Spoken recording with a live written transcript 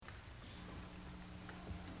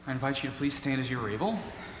I invite you to please stand as you are able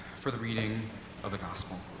for the reading of the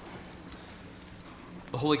Gospel.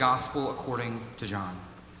 The Holy Gospel according to John.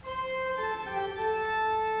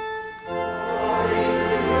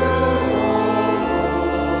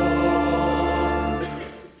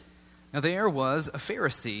 Now there was a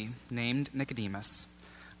Pharisee named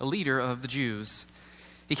Nicodemus, a leader of the Jews.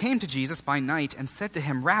 He came to Jesus by night and said to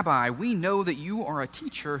him, "Rabbi, we know that you are a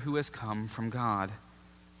teacher who has come from God.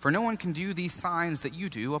 For no one can do these signs that you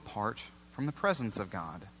do apart from the presence of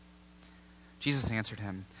God." Jesus answered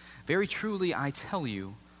him, "Very truly I tell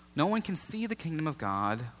you, no one can see the kingdom of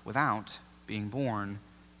God without being born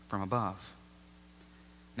from above."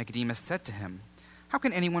 Nicodemus said to him, "How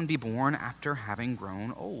can anyone be born after having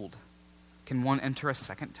grown old? Can one enter a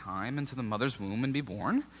second time into the mother's womb and be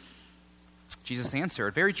born?" Jesus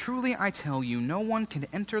answered, "Very truly I tell you, no one can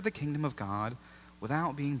enter the kingdom of God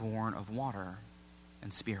without being born of water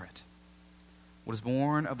and Spirit. What is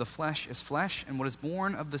born of the flesh is flesh, and what is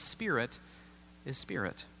born of the Spirit is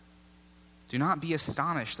spirit. Do not be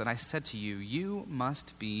astonished that I said to you, you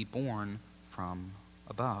must be born from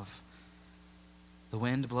above. The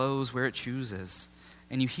wind blows where it chooses,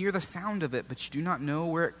 and you hear the sound of it, but you do not know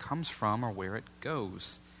where it comes from or where it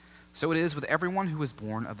goes. So it is with everyone who is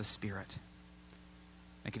born of the Spirit."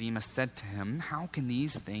 Nicodemus said to him, "How can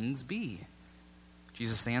these things be?"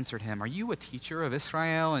 Jesus answered him, "Are you a teacher of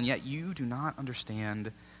Israel, and yet you do not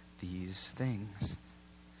understand these things?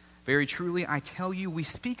 Very truly I tell you, we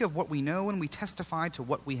speak of what we know and we testify to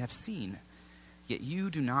what we have seen, yet you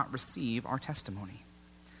do not receive our testimony.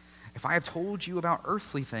 If I have told you about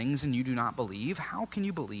earthly things and you do not believe, how can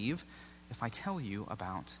you believe if I tell you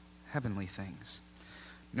about heavenly things?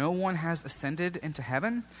 No one has ascended into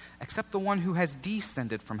heaven except the one who has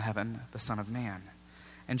descended from heaven, the Son of Man.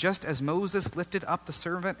 And just as Moses lifted up the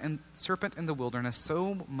serpent in the wilderness,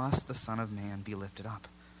 so must the Son of Man be lifted up,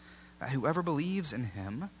 that whoever believes in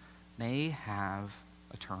him may have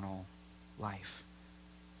eternal life.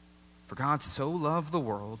 For God so loved the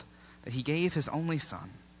world that he gave his only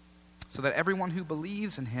Son, so that everyone who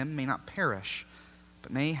believes in him may not perish,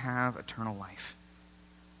 but may have eternal life.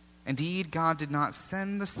 Indeed, God did not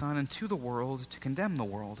send the Son into the world to condemn the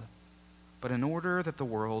world, but in order that the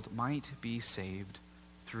world might be saved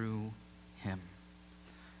through him."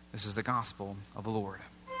 This is the gospel of the Lord.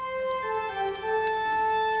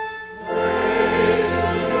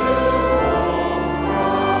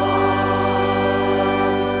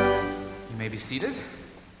 You may be seated.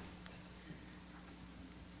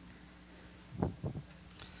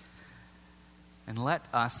 And let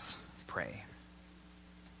us pray.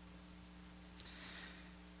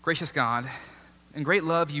 Gracious God, in great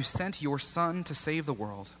love you sent your Son to save the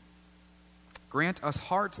world. Grant us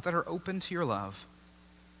hearts that are open to your love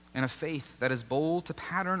and a faith that is bold to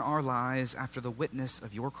pattern our lives after the witness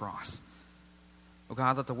of your cross. O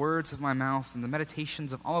God, let the words of my mouth and the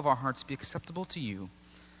meditations of all of our hearts be acceptable to you,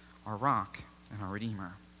 our rock and our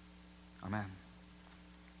Redeemer. Amen.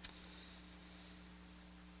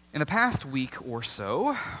 In the past week or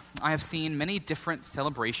so, I have seen many different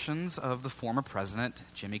celebrations of the former president,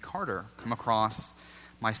 Jimmy Carter, come across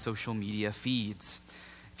my social media feeds.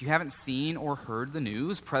 If you haven't seen or heard the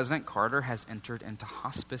news, President Carter has entered into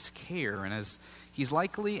hospice care, and he's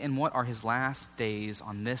likely in what are his last days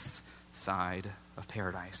on this side of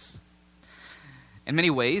paradise. In many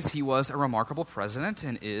ways, he was a remarkable president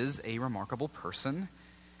and is a remarkable person.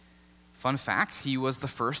 Fun fact, he was the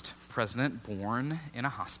first president born in a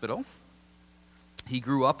hospital. He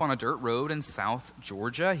grew up on a dirt road in South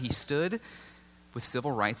Georgia. He stood with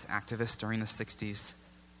civil rights activists during the 60s.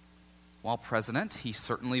 While president, he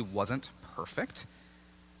certainly wasn't perfect,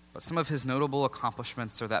 but some of his notable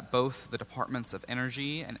accomplishments are that both the Departments of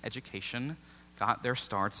Energy and Education got their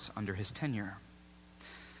starts under his tenure.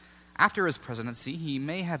 After his presidency, he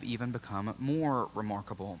may have even become more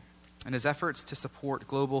remarkable. In his efforts to support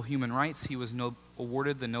global human rights, he was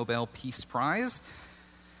awarded the Nobel Peace Prize.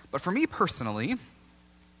 But for me personally,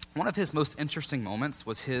 one of his most interesting moments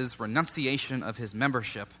was his renunciation of his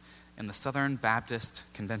membership in the Southern Baptist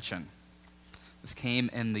Convention. This came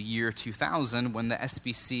in the year 2000 when the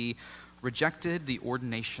SBC rejected the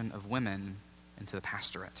ordination of women into the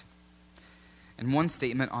pastorate. In one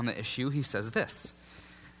statement on the issue, he says this: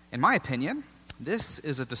 "In my opinion, this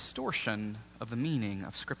is a distortion of the meaning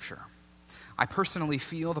of Scripture. I personally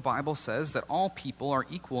feel the Bible says that all people are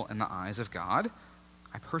equal in the eyes of God.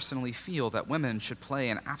 I personally feel that women should play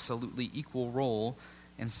an absolutely equal role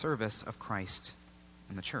in service of Christ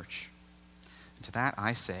and the church." And to that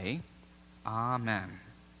I say, Amen.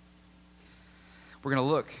 We're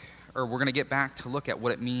going to get back to look at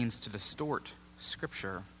what it means to distort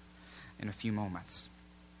Scripture in a few moments.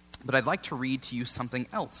 But I'd like to read to you something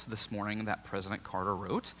else this morning that President Carter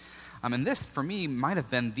wrote. And this, for me, might have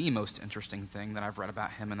been the most interesting thing that I've read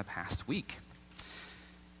about him in the past week.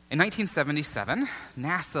 In 1977,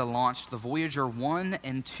 NASA launched the Voyager 1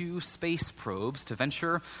 and 2 space probes to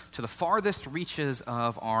venture to the farthest reaches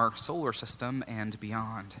of our solar system and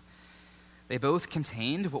beyond. They both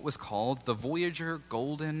contained what was called the Voyager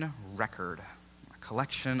Golden Record, a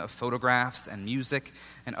collection of photographs and music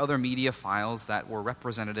and other media files that were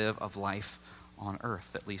representative of life on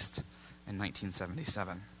Earth, at least in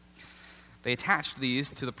 1977. They attached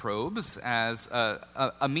these to the probes as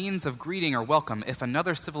a means of greeting or welcome if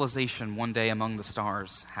another civilization one day among the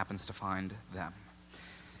stars happens to find them.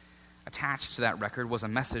 Attached to that record was a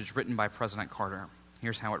message written by President Carter.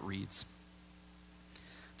 Here's how it reads.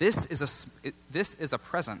 This is a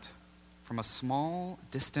present from a small,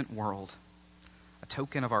 distant world, a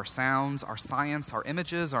token of our sounds, our science, our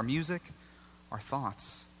images, our music, our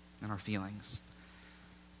thoughts, and our feelings.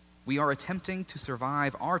 We are attempting to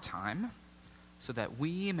survive our time so that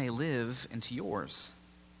we may live into yours.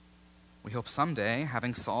 We hope someday,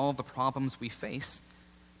 having solved the problems we face,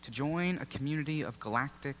 to join a community of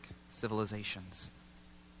galactic civilizations.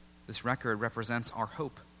 This record represents our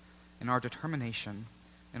hope and our determination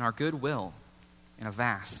and our goodwill in a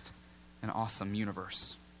vast and awesome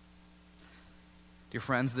universe. Dear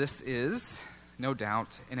friends, this is, no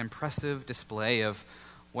doubt, an impressive display of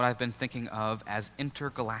what I've been thinking of as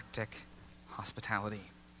intergalactic hospitality.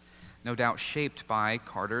 No doubt shaped by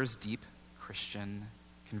Carter's deep Christian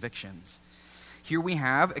convictions. Here we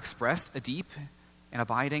have expressed a deep and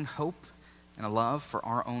abiding hope and a love for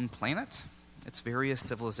our own planet, its various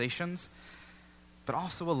civilizations, but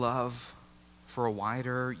also a love for a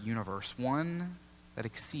wider universe, one that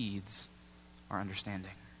exceeds our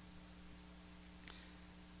understanding.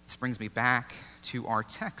 This brings me back to our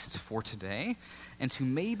text for today and to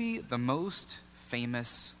maybe the most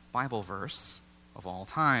famous Bible verse of all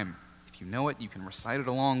time. If you know it, you can recite it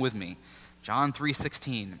along with me. John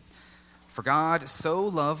 3:16. For God so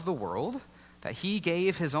loved the world that he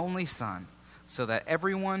gave his only Son, so that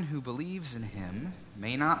everyone who believes in him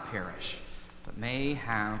may not perish, but may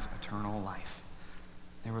have eternal life.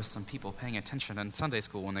 There was some people paying attention in Sunday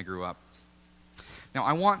school when they grew up. Now,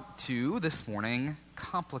 I want to, this morning,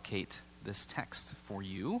 complicate this text for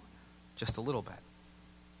you just a little bit.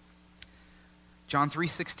 John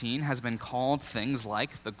 3:16 has been called things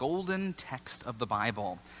like the golden text of the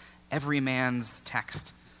Bible, every man's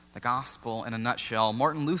text, the gospel in a nutshell.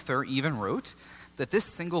 Martin Luther even wrote that this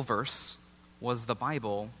single verse was the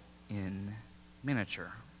Bible in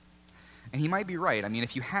miniature. And he might be right. I mean,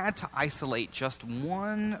 if you had to isolate just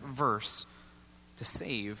one verse to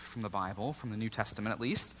save from the Bible, from the New Testament at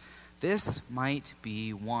least, this might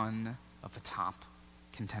be one of the top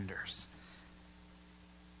contenders.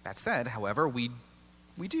 That said, however, we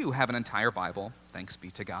do have an entire Bible, thanks be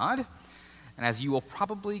to God. And as you will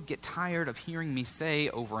probably get tired of hearing me say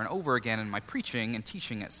over and over again in my preaching and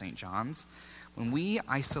teaching at St. John's, when we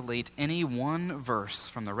isolate any one verse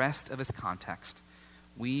from the rest of its context,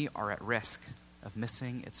 we are at risk of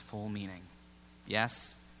missing its full meaning.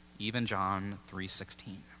 Yes, even John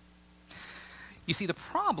 3:16. You see, the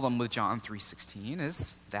problem with John 3:16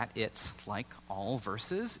 is that it, like all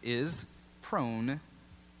verses, is prone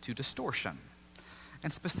to distortion,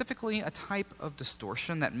 and specifically a type of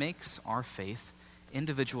distortion that makes our faith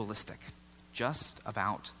individualistic, just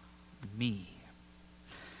about me.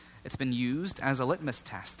 It's been used as a litmus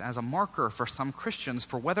test, as a marker for some Christians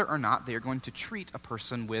for whether or not they are going to treat a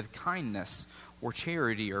person with kindness or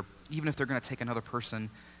charity, or even if they're going to take another person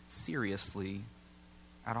seriously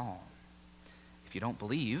at all. If you don't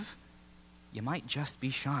believe, you might just be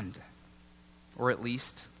shunned, or at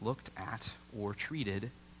least looked at or treated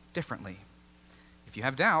differently. If you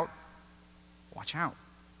have doubt, watch out.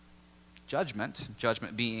 Judgment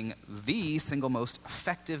being the single most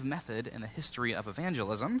effective method in the history of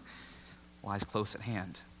evangelism, lies close at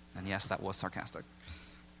hand. And yes, that was sarcastic.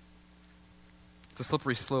 It's a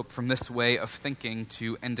slippery slope from this way of thinking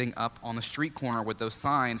to ending up on the street corner with those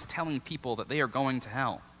signs telling people that they are going to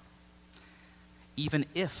hell. Even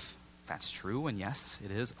if that's true, and yes,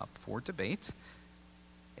 it is up for debate,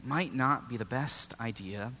 it might not be the best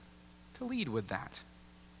idea to lead with that,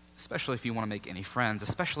 especially if you want to make any friends,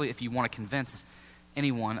 especially if you want to convince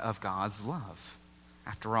anyone of God's love.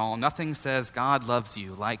 After all, nothing says God loves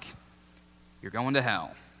you like you're going to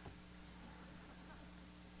hell.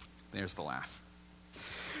 There's the laugh.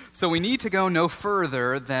 So we need to go no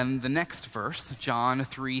further than the next verse, John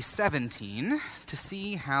 3:17, to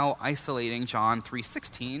see how isolating John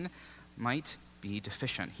 3:16 might be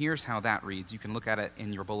deficient. Here's how that reads. You can look at it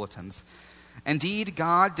in your bulletins. Indeed,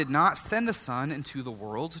 God did not send the Son into the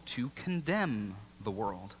world to condemn the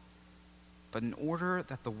world, but in order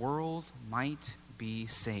that the world might be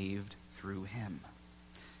saved through him.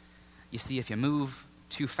 You see, if you move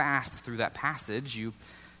too fast through that passage, you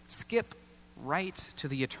skip right to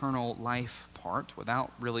the eternal life part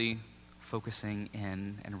without really focusing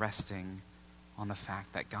in and resting on the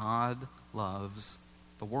fact that God loves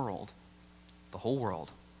the world, the whole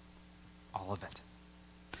world, all of it.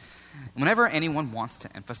 Whenever anyone wants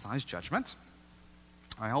to emphasize judgment,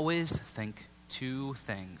 I always think two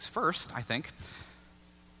things. First, I think,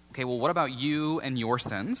 okay, well, what about you and your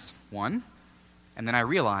sins? One. And then I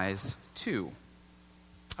realize, two,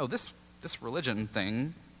 oh, this religion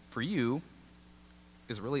thing for you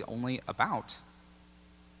is really only about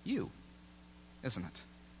you, isn't it?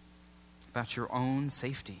 About your own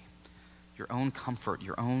safety, your own comfort,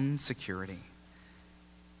 your own security.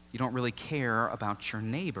 You don't really care about your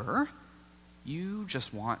neighbor. You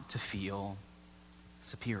just want to feel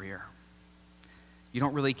superior. You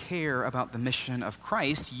don't really care about the mission of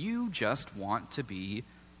Christ. You just want to be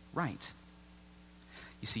right.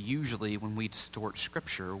 You see, usually when we distort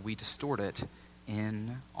Scripture, we distort it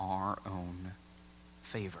in our own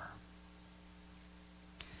favor.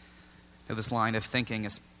 Now, this line of thinking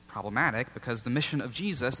is problematic because the mission of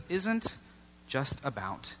Jesus isn't just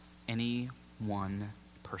about any one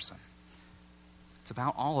person. It's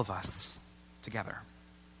about all of us together.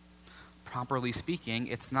 Properly speaking,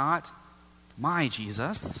 it's not my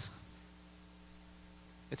Jesus,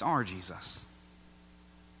 it's our Jesus.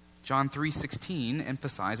 John 3:16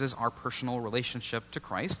 emphasizes our personal relationship to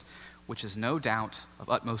Christ, which is no doubt of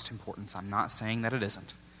utmost importance. I'm not saying that it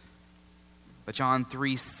isn't. But John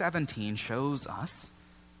 3:17 shows us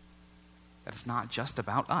that it's not just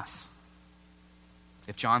about us.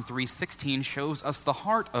 If John 3:16 shows us the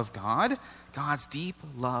heart of God, God's deep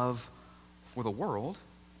love for the world,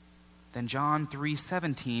 then John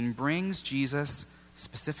 3:17 brings Jesus'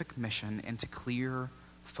 specific mission into clear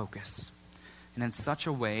focus, and in such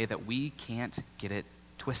a way that we can't get it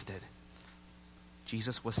twisted.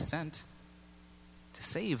 Jesus was sent to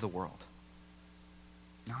save the world,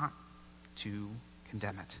 not to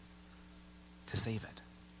condemn it, to save it.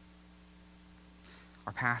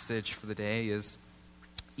 Our passage for the day is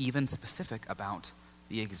even specific about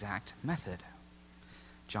the exact method.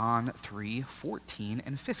 John 3:14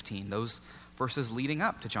 and 15, those verses leading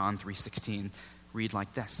up to John 3:16, read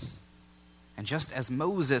like this. And just as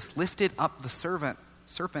Moses lifted up the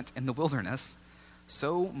serpent in the wilderness,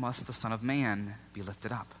 so must the Son of Man be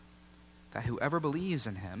lifted up, that whoever believes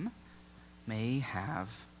in him may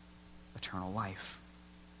have eternal life.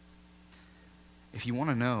 If you want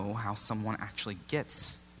to know how someone actually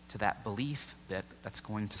gets to that belief bit that's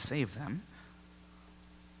going to save them,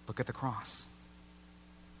 look at the cross,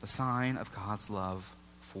 the sign of God's love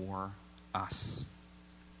for us.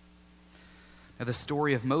 Now, the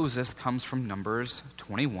story of Moses comes from Numbers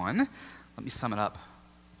 21. Let me sum it up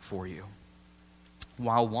for you.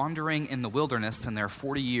 While wandering in the wilderness in their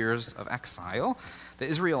 40 years of exile, the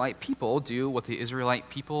Israelite people do what the Israelite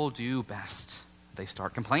people do best. They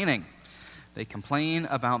start complaining. They complain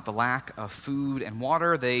about the lack of food and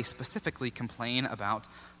water. They specifically complain about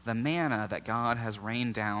the manna that God has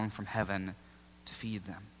rained down from heaven to feed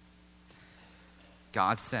them.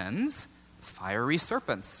 God sends fiery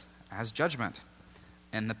serpents as judgment,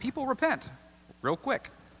 and the people repent real quick.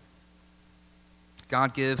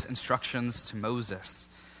 God gives instructions to Moses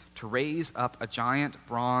to raise up a giant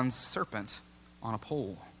bronze serpent on a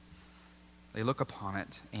pole. They look upon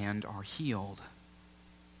it and are healed.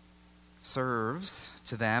 Serves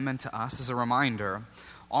to them and to us as a reminder,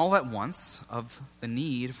 all at once, of the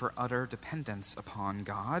need for utter dependence upon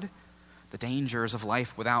God, the dangers of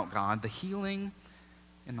life without God, the healing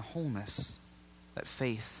and the wholeness that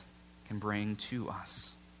faith can bring to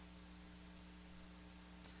us.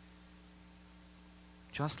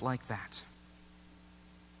 Just like that,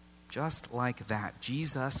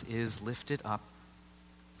 Jesus is lifted up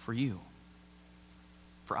for you,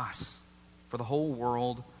 for us, for the whole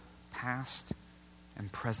world, past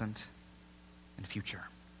and present and future.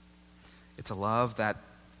 It's a love that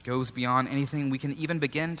goes beyond anything we can even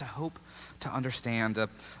begin to hope to understand.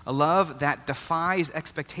 A love that defies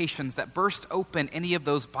expectations, that burst open any of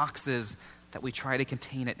those boxes that we try to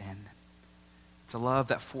contain it in. It's a love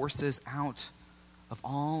that forces out of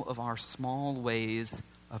all of our small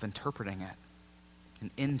ways of interpreting it and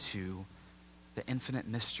into the infinite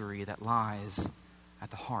mystery that lies at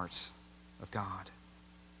the heart of God.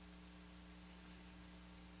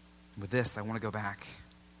 With this, I want to go back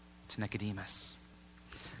to Nicodemus.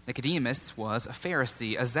 Nicodemus was a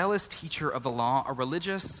Pharisee, a zealous teacher of the law, a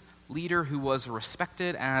religious leader who was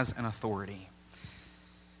respected as an authority.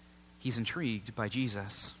 He's intrigued by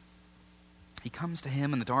Jesus. He comes to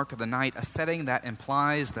him in the dark of the night, a setting that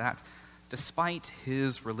implies that despite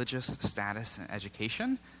his religious status and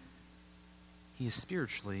education, he is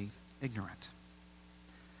spiritually ignorant.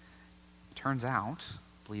 It turns out,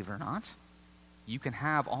 believe it or not, you can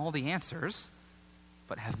have all the answers,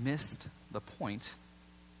 but have missed the point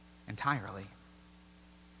entirely.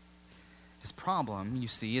 His problem, you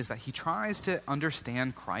see, is that he tries to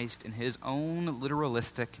understand Christ in his own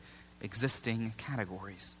literalistic, existing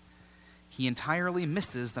categories. He entirely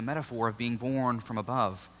misses the metaphor of being born from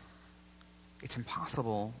above. It's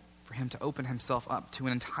impossible for him to open himself up to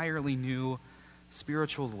an entirely new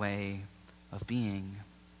spiritual way of being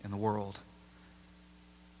in the world.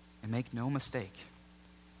 And make no mistake,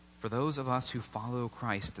 for those of us who follow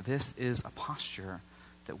Christ, this is a posture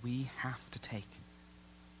that we have to take.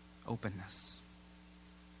 Openness.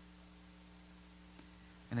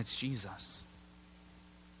 And it's Jesus.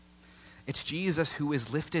 It's Jesus who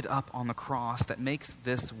is lifted up on the cross that makes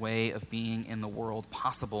this way of being in the world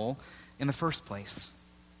possible in the first place.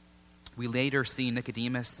 We later see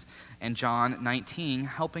Nicodemus and John 19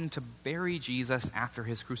 helping to bury Jesus after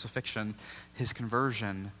his crucifixion, his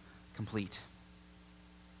conversion complete.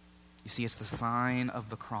 You see, it's the sign of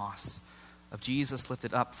the cross, of Jesus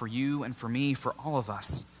lifted up for you and for me, for all of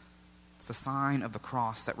us. It's the sign of the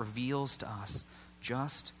cross that reveals to us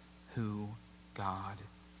just who God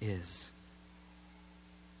is.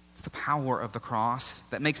 It's the power of the cross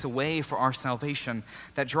that makes a way for our salvation,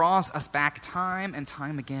 that draws us back time and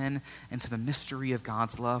time again into the mystery of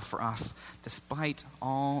God's love for us, despite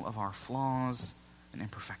all of our flaws and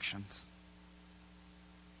imperfections.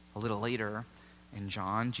 A little later in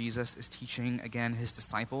John, Jesus is teaching again his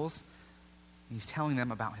disciples, and he's telling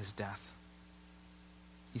them about his death.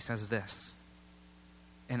 He says this,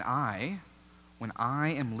 "And I, when I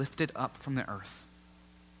am lifted up from the earth,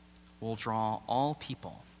 will draw all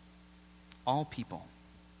people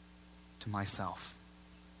to myself."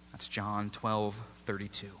 That's John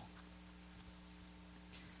 12:32.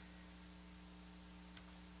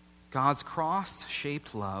 God's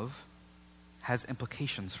cross-shaped love has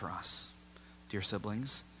implications for us, dear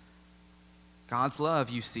siblings. God's love,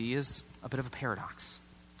 you see, is a bit of a paradox.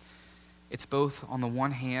 It's both, on the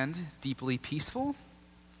one hand, deeply peaceful,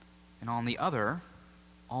 and on the other,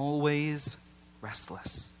 always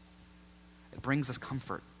restless. It brings us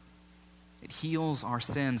comfort. It heals our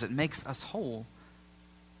sins. It makes us whole.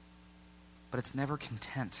 But it's never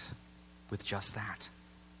content with just that.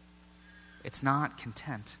 It's not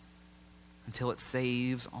content until it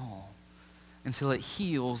saves all, until it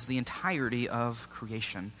heals the entirety of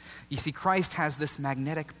creation. You see, Christ has this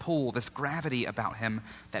magnetic pull, this gravity about him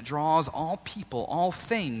that draws all people, all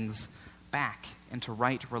things back into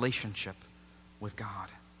right relationship with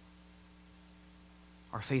God.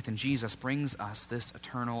 Our faith in Jesus brings us this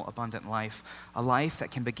eternal, abundant life, a life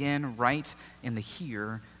that can begin right in the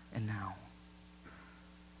here and now.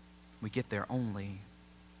 We get there only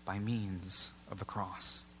by means of the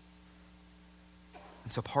cross.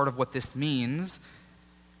 And so part of what this means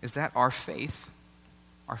is that our faith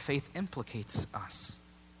implicates us.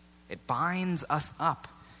 It binds us up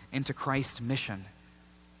into Christ's mission.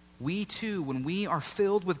 We too, when we are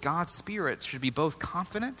filled with God's Spirit, should be both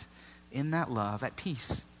confident in that love, at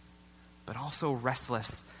peace, but also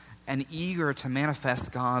restless and eager to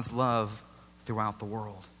manifest God's love throughout the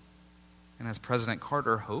world. And as President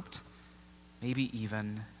Carter hoped, maybe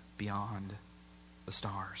even beyond the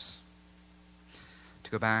stars.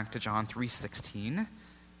 To go back to John 3:16,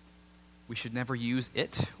 we should never use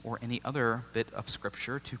it or any other bit of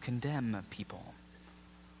Scripture to condemn people,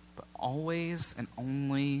 but always and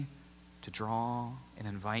only to draw and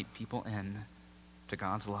invite people in to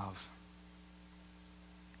God's love.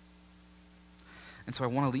 And so I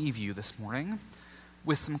want to leave you this morning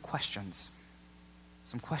with some questions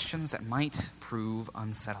that might prove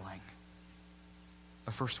unsettling.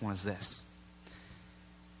 The first one is this: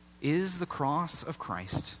 is the cross of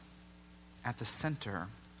Christ at the center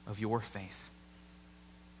of your faith?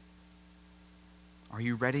 Are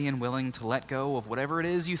you ready and willing to let go of whatever it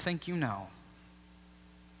is you think you know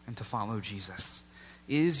and to follow Jesus?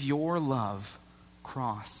 Is your love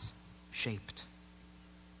cross-shaped?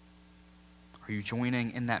 Are you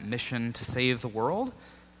joining in that mission to save the world?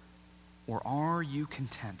 Or are you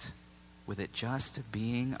content with it just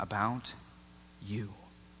being about you?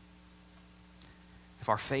 If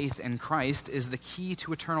our faith in Christ is the key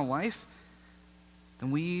to eternal life,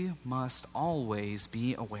 then we must always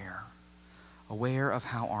be aware of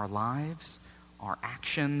how our lives, our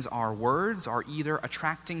actions, our words are either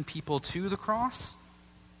attracting people to the cross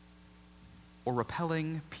or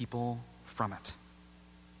repelling people from it.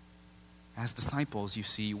 As disciples, you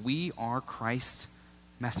see, we are Christ's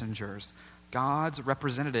messengers, God's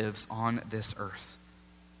representatives on this earth.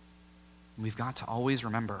 We've got to always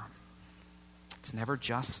remember, it's never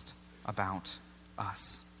just about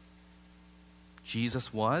us.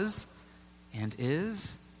 Jesus was and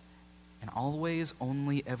is and always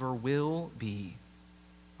only ever will be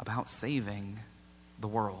about saving the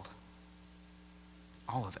world.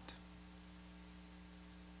 All of it.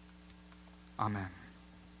 Amen.